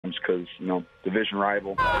Rams because, division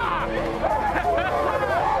rival.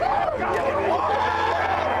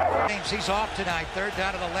 He's off tonight, third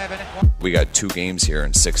down of 11. We got 2 games here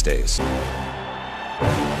in 6 days.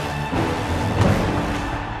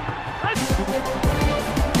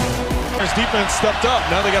 His defense stepped up.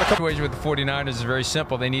 Now they got a couple. The situation with the 49ers is very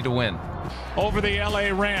simple. They need to win. Over the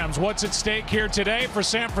LA Rams. What's at stake here today for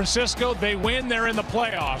San Francisco? They win, they're in the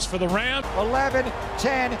playoffs. For the Rams, 11,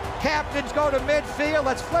 10, captains go to midfield.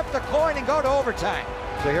 Let's flip the coin and go to overtime.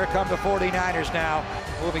 So here come the 49ers now,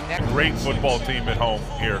 moving next. Great football team at home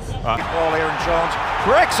here. Ball, Aaron Jones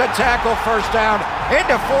breaks a tackle, first down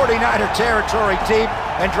into 49er territory deep,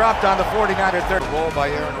 and dropped on the 49er third. Roll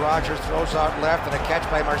by Aaron Rodgers, throws out left, and a catch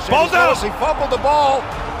by Mercedes Lewis. He fumbled the ball,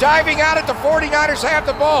 diving out at the 49ers have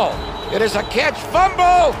the ball. It is a catch,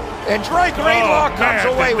 fumble, and Drake Greenlaw comes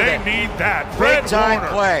away with it. They need that. Big time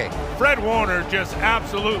play. Fred Warner just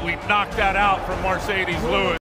absolutely knocked that out from Mercedes Lewis.